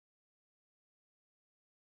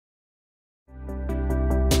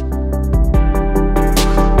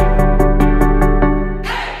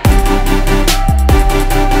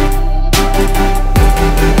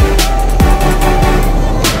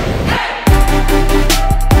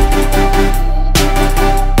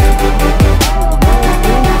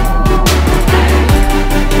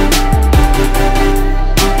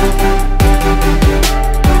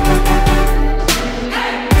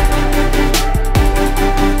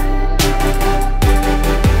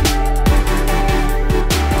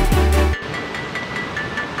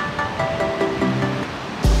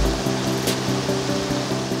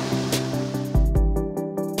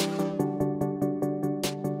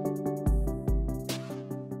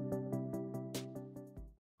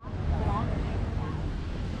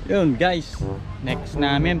Yun guys, next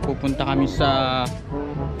namin pupunta kami sa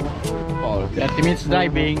Baul. 30 minutes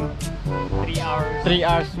driving, 3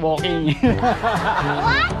 hours walking.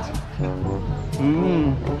 What?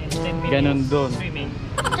 Ganon dun. Swimming.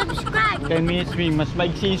 Subscribe. 10 minutes swim, mas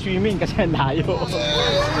maigsi swimming kasi ang layo.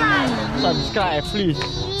 Subscribe please.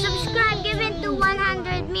 Subscribe, give it to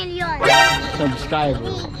 100 million. Subscribe.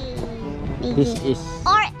 This is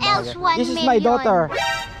Or else 1 million. This is my daughter.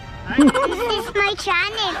 This is my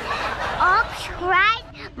channel. Subscribe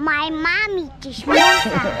my mommy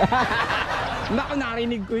Chismosa. Naku,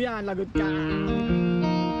 narinig ko yan. Lagot ka.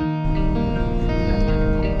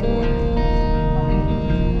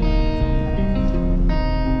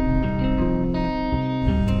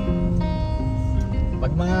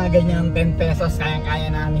 Pag mga ganyan 10 pesos, kayang-kaya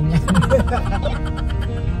namin yan.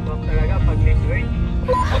 Huwag talaga pag late way.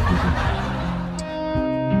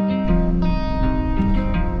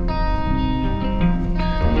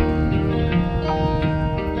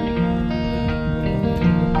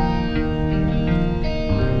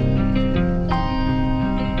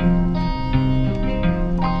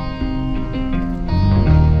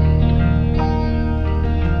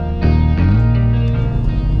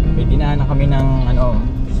 Kami ng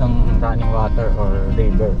isang running water or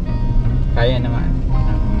river, kaya naman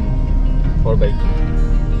ng 4x2.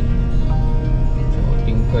 So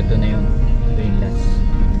tingin ko ito na yun, ito yung last.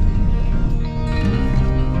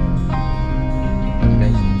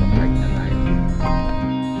 Guys, papark na tayo.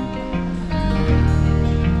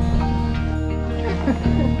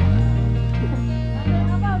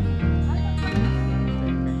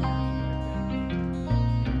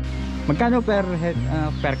 Magkano per head,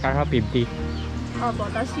 per car? 50? Opo,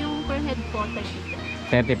 tapos yung per head po,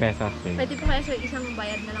 30 pesos. Pwede po kayo sa isang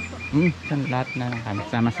bayad na lang po. Lahat na lang kami,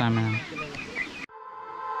 sama-sama na.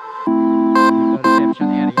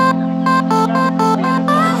 Reception area.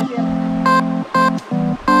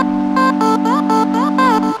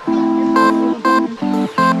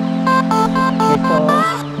 Ito,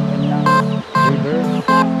 river.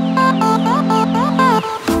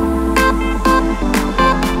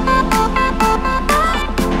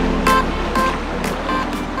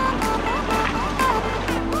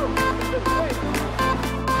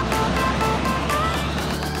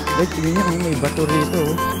 Ay, tingin niya may bato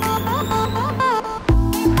rito.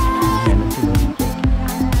 Yan na sila.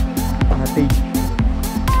 Ate.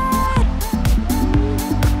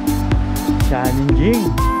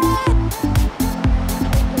 Challenging.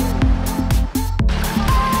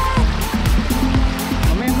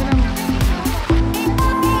 Mamaya mo lang.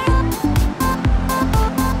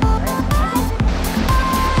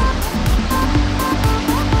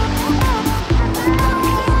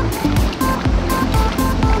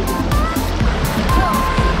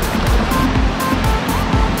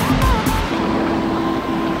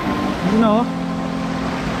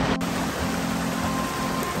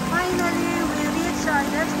 Finally, we reached our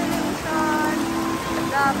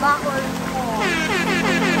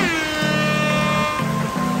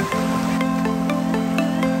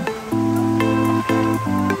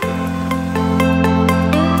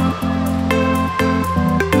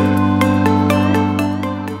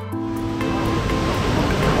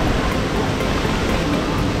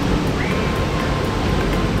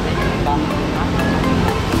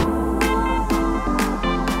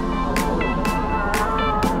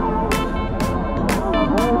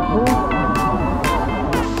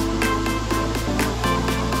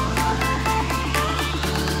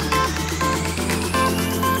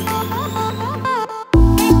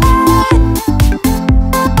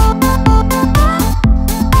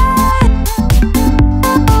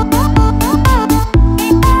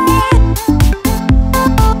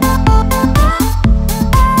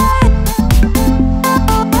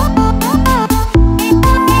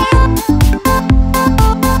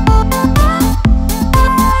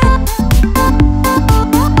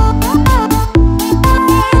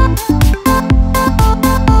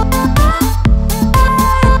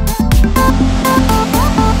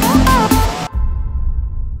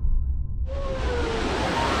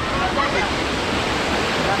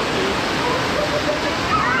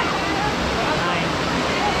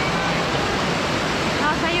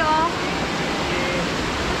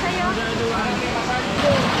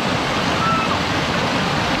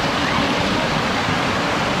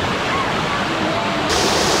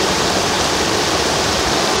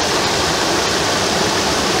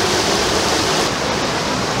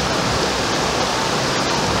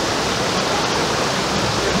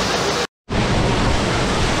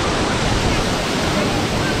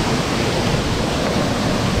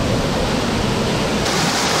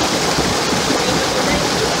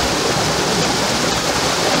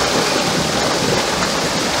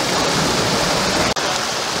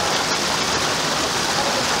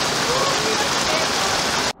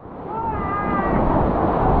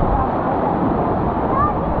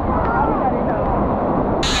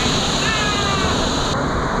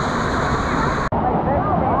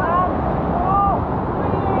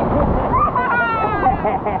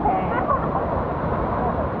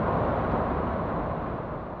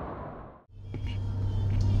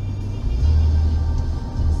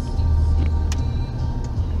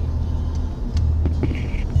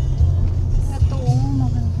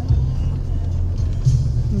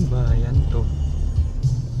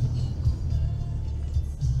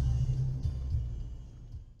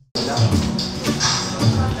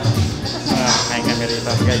kami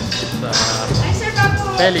rito guys sa Ay, sir,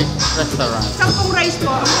 bago. Feliz Restaurant. 10 rice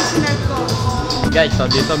po, ang isinan ko. Guys, so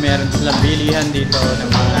dito meron silang bilihan dito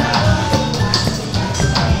ng mga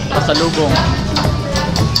pasalubong.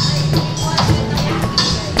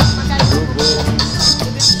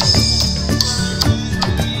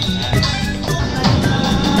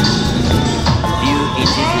 Few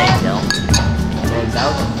inches later. Sold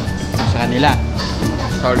out. Sa kanila.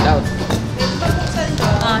 Sold out.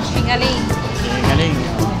 Shingaling. Galing.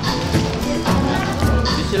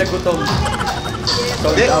 Hindi sila gutom.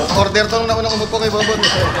 Sold Hindi, out. order to nung naunang umupo kay Bobot.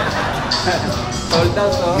 Sold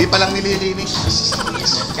out, oh. Hindi pa lang nililinis.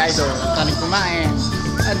 Kaido, saan kumain?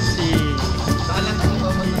 At si... Saan si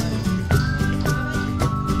Bobot na?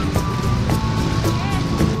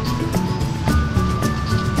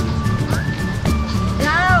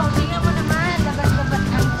 Tingnan mo naman. Labas-labas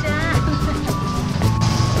ang tiyan.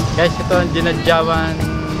 Guys, ito ang Dinadiawan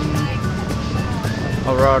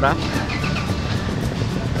Aurora.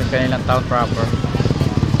 Ito kanilang town proper.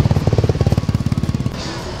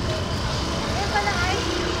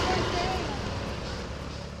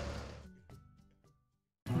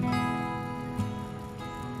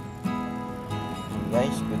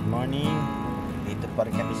 Guys, good morning. Dito pa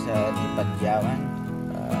rin kami sa Dinadiawan.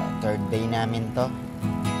 Third day namin to.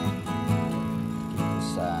 Dito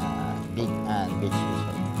sa Big Beach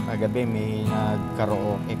Resort. Kagabi may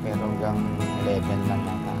nagkaraoke pero hanggang 11 lang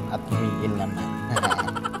yata at humigil naman.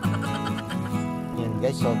 Yan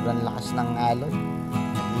guys, sobrang lakas ng alon.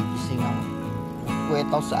 Nagigising ako.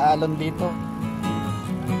 Nagkwetaw sa alon dito.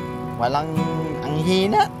 Walang ang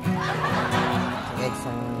hina. So guys,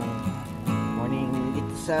 morning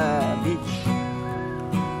dito sa beach.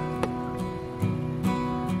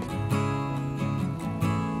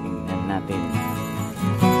 Tingnan natin.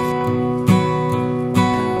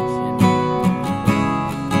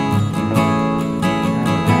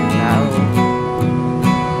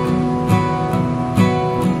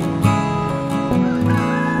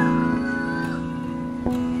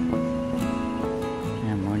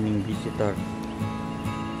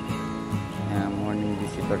 Morning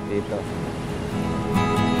visitor dito.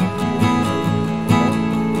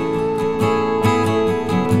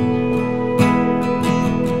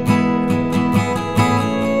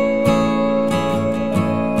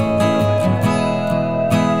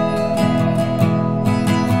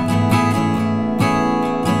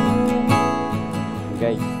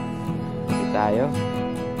 Guys, dito tayo.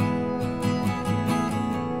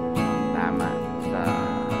 Tama sa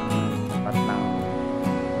tapat ng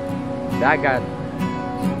dagat.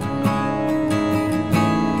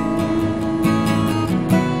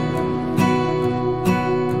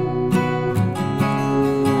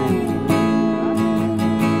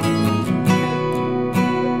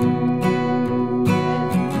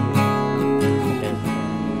 Okay.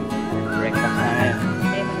 Breakfast namin.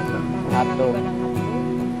 Hotdog.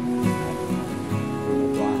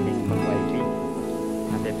 Ito ang aking mag-wifi.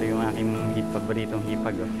 At ito yung aking paboritong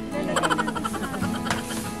hipag. Oh.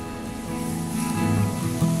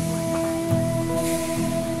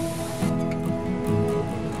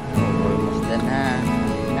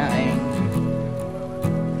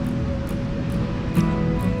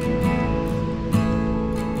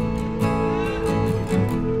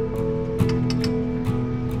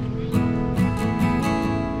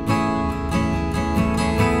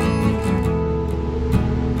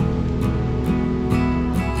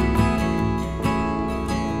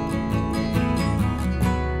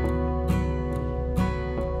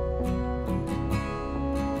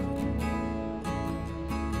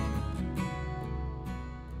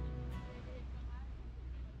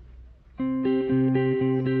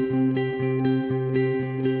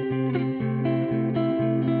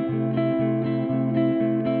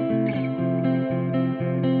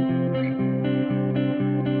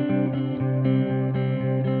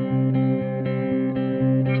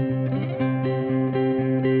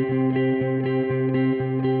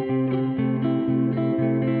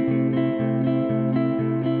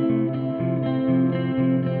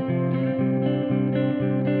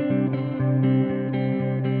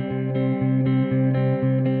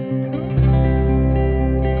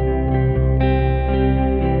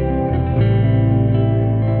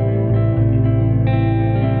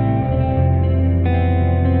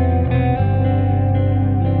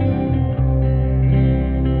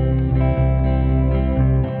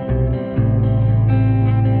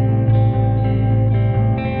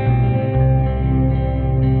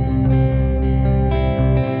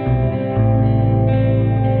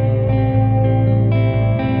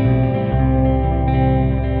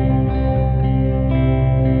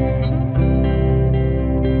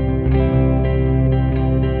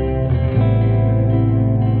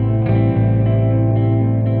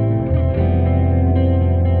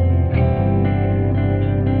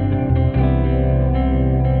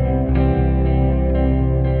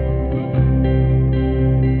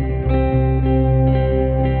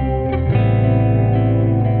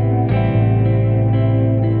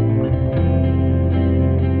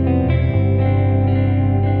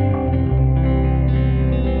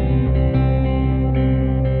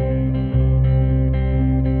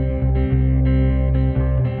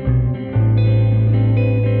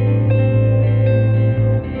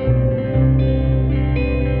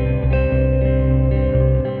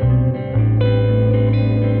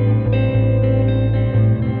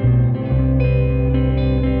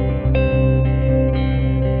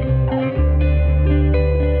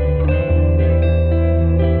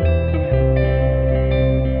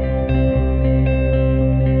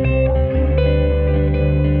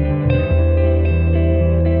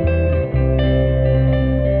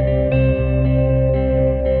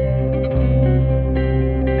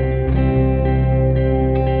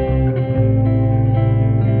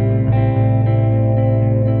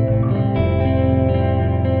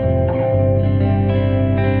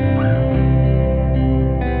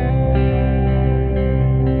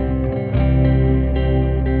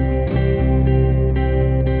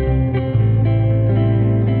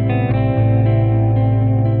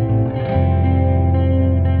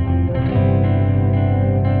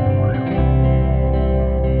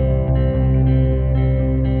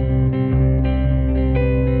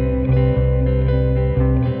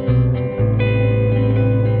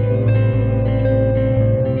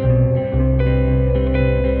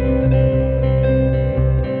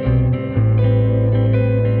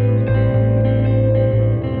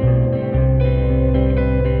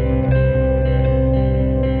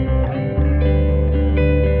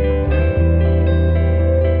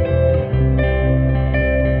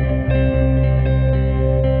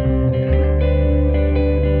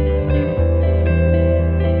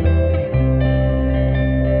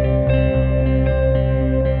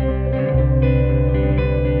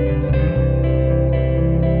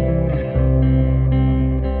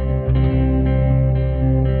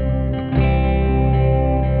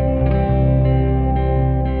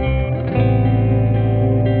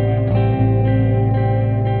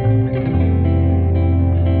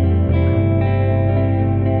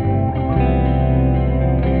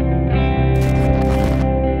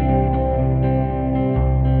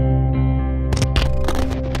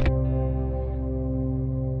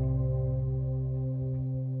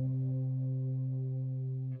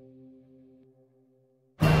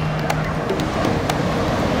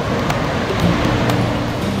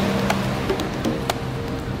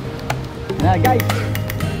 Yeah, guys,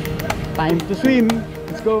 time to swim.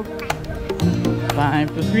 Let's go. Time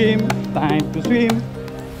to swim. Time to swim.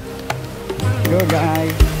 Go,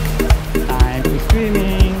 guys. Time to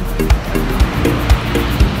swimming.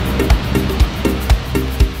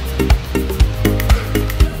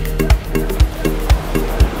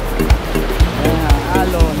 Yeah,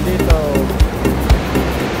 alon dito.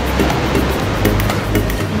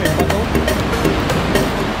 May bato.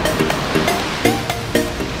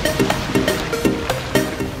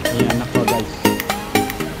 Yan ako, guys.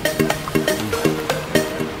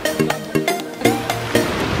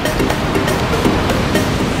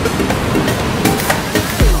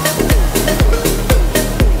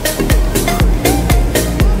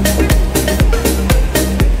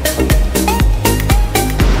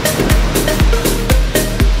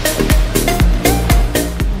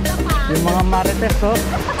 Yung mga marites, oh.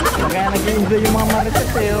 Kaya nag-enjoy yung mga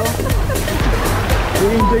marites, eh, oh.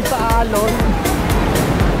 Nag-enjoy sa alon.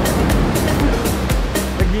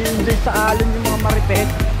 Nag-enjoy sa alon yung mga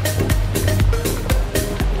marites.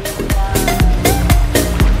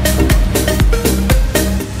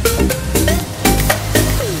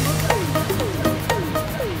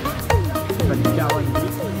 Dinadiawan.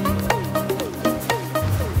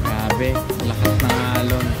 Grabe, lakas ng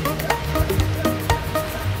alon.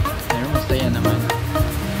 Ayun, masaya naman.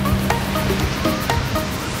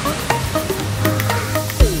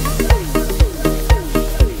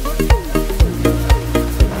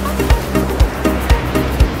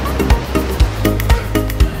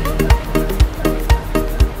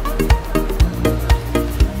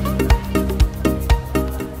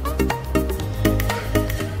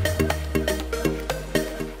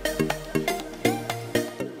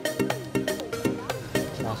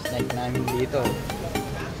 Last night namin dito.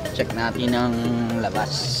 Check natin ang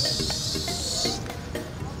labas.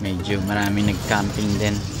 Medyo maraming nag-camping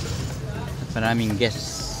din. At maraming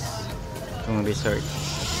guests kung resort.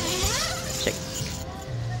 Check.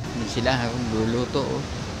 Hindi sila luluto, oh.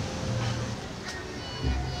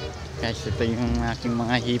 Guys, ito yung aking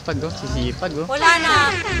mga hipag, oh. Sisipag, oh. Wala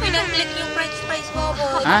na. Pinag-click yung french fries mo.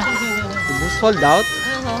 Ha? Sold out?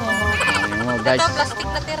 Ayun mo, guys. Ito, plastic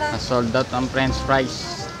na tira. Sold out ang french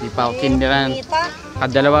fries. Di pa ako kindiran.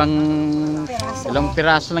 Dalawang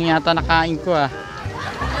piraso lang yata nakain ko, ah.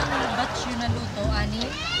 Ilang batch yun na luto, ani?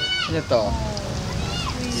 Ano to?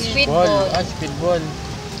 Squid ball. Ah, squid ball.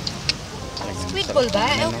 Squid ball ba?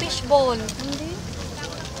 O fish ball? Hindi.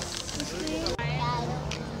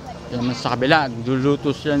 Yan naman sa kabila, luluto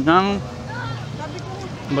siya ng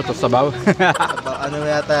ano ba to, sabaw? Ano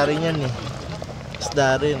yata rin yan eh.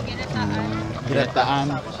 Isda rin.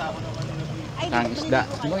 Ginataan. Ang isda.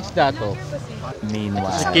 Ano isda to?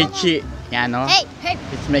 Meanwhile, It's Kichi. Yan, no? Hey, hey,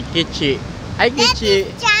 It's my Kichi. Hi, Kichi.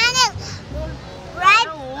 channel. Right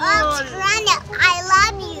up channel. I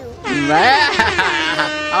love you.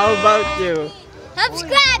 How about you?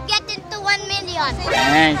 Subscribe, get into 1 million.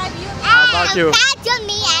 Thanks. How about you? To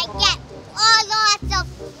me, I get all lots of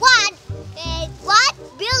 1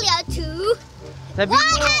 billion to Sabi 100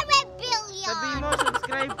 Sabi billion. mo,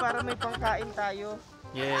 subscribe para may pangkain tayo.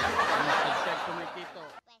 Yes. Subscribe to my Tito.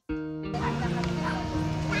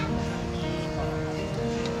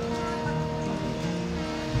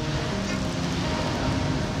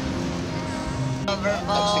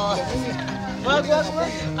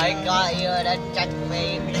 I got you that chat,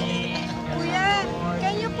 baby. Kuya,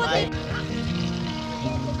 can you put it?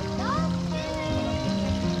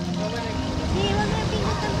 Di, wag na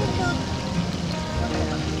pindot ang pindot.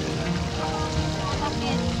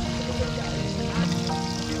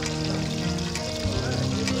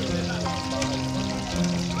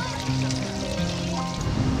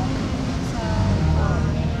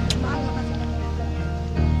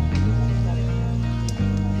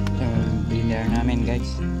 Yung dinner namin,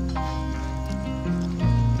 guys.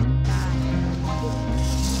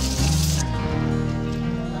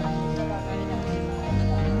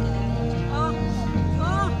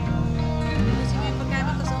 Kasi may pagkano,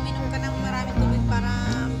 tapos uminom ka ng maraming tubig para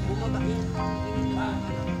bumaba yung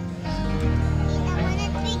I wanna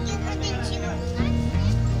take you for the zoo.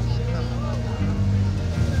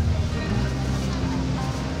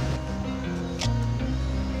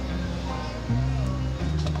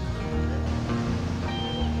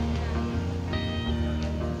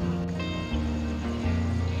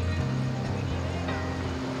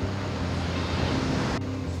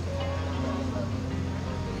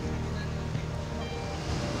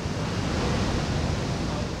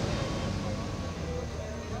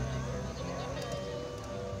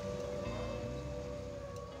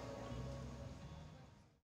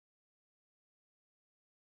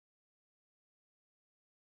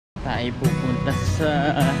 Tayo pupunta sa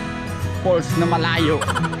falls na malayo,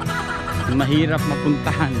 mahirap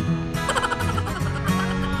mapuntahan.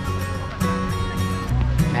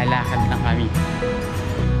 Lalakad lang kami.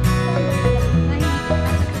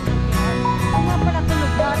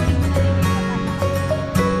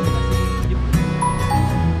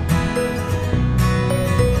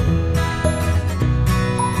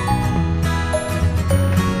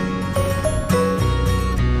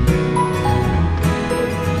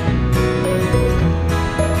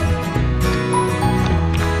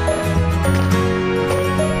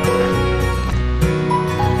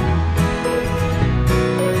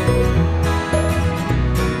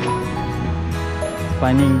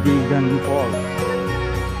 Paningdigan Falls.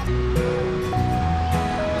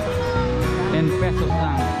 10 pesos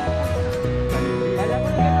lang.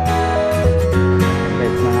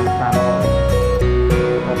 Guys, mga kasama ko.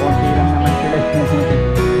 O konti lang naman sila.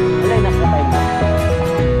 Wala na po tayo.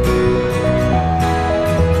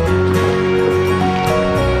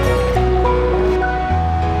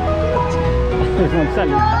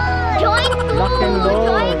 Magsalita. Join Lock and too! load.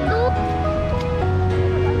 Join too!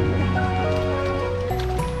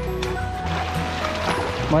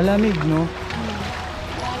 Malamig, no?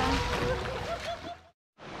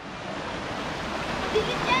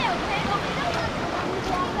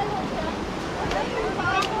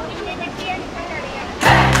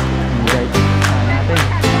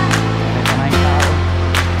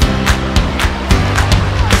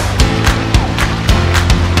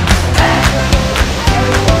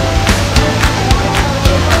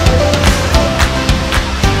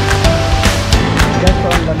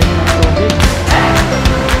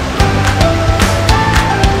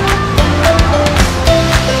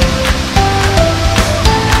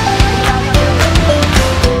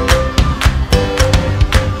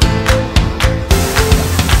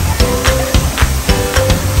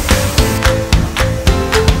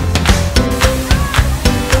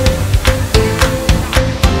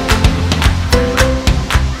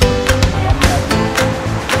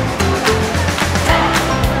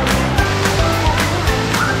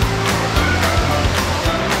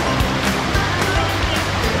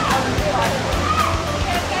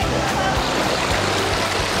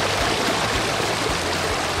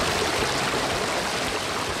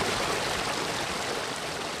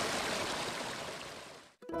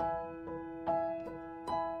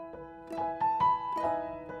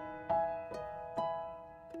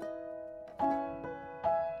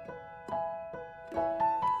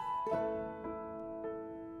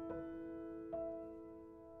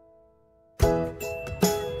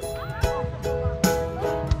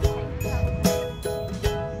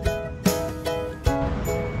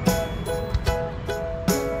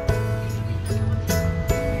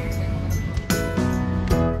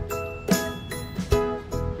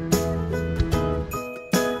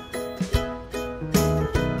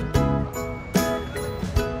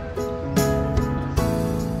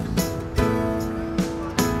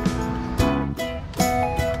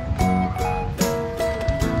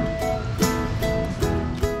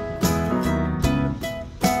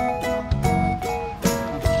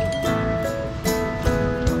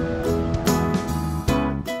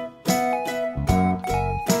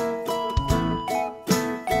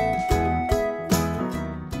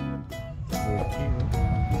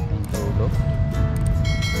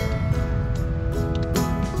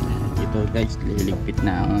 Guys, liligpit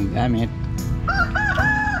na ang gamit.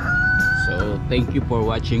 So thank you for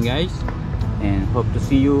watching, guys, and hope to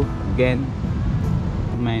see you again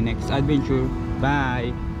in my next adventure.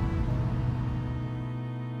 Bye.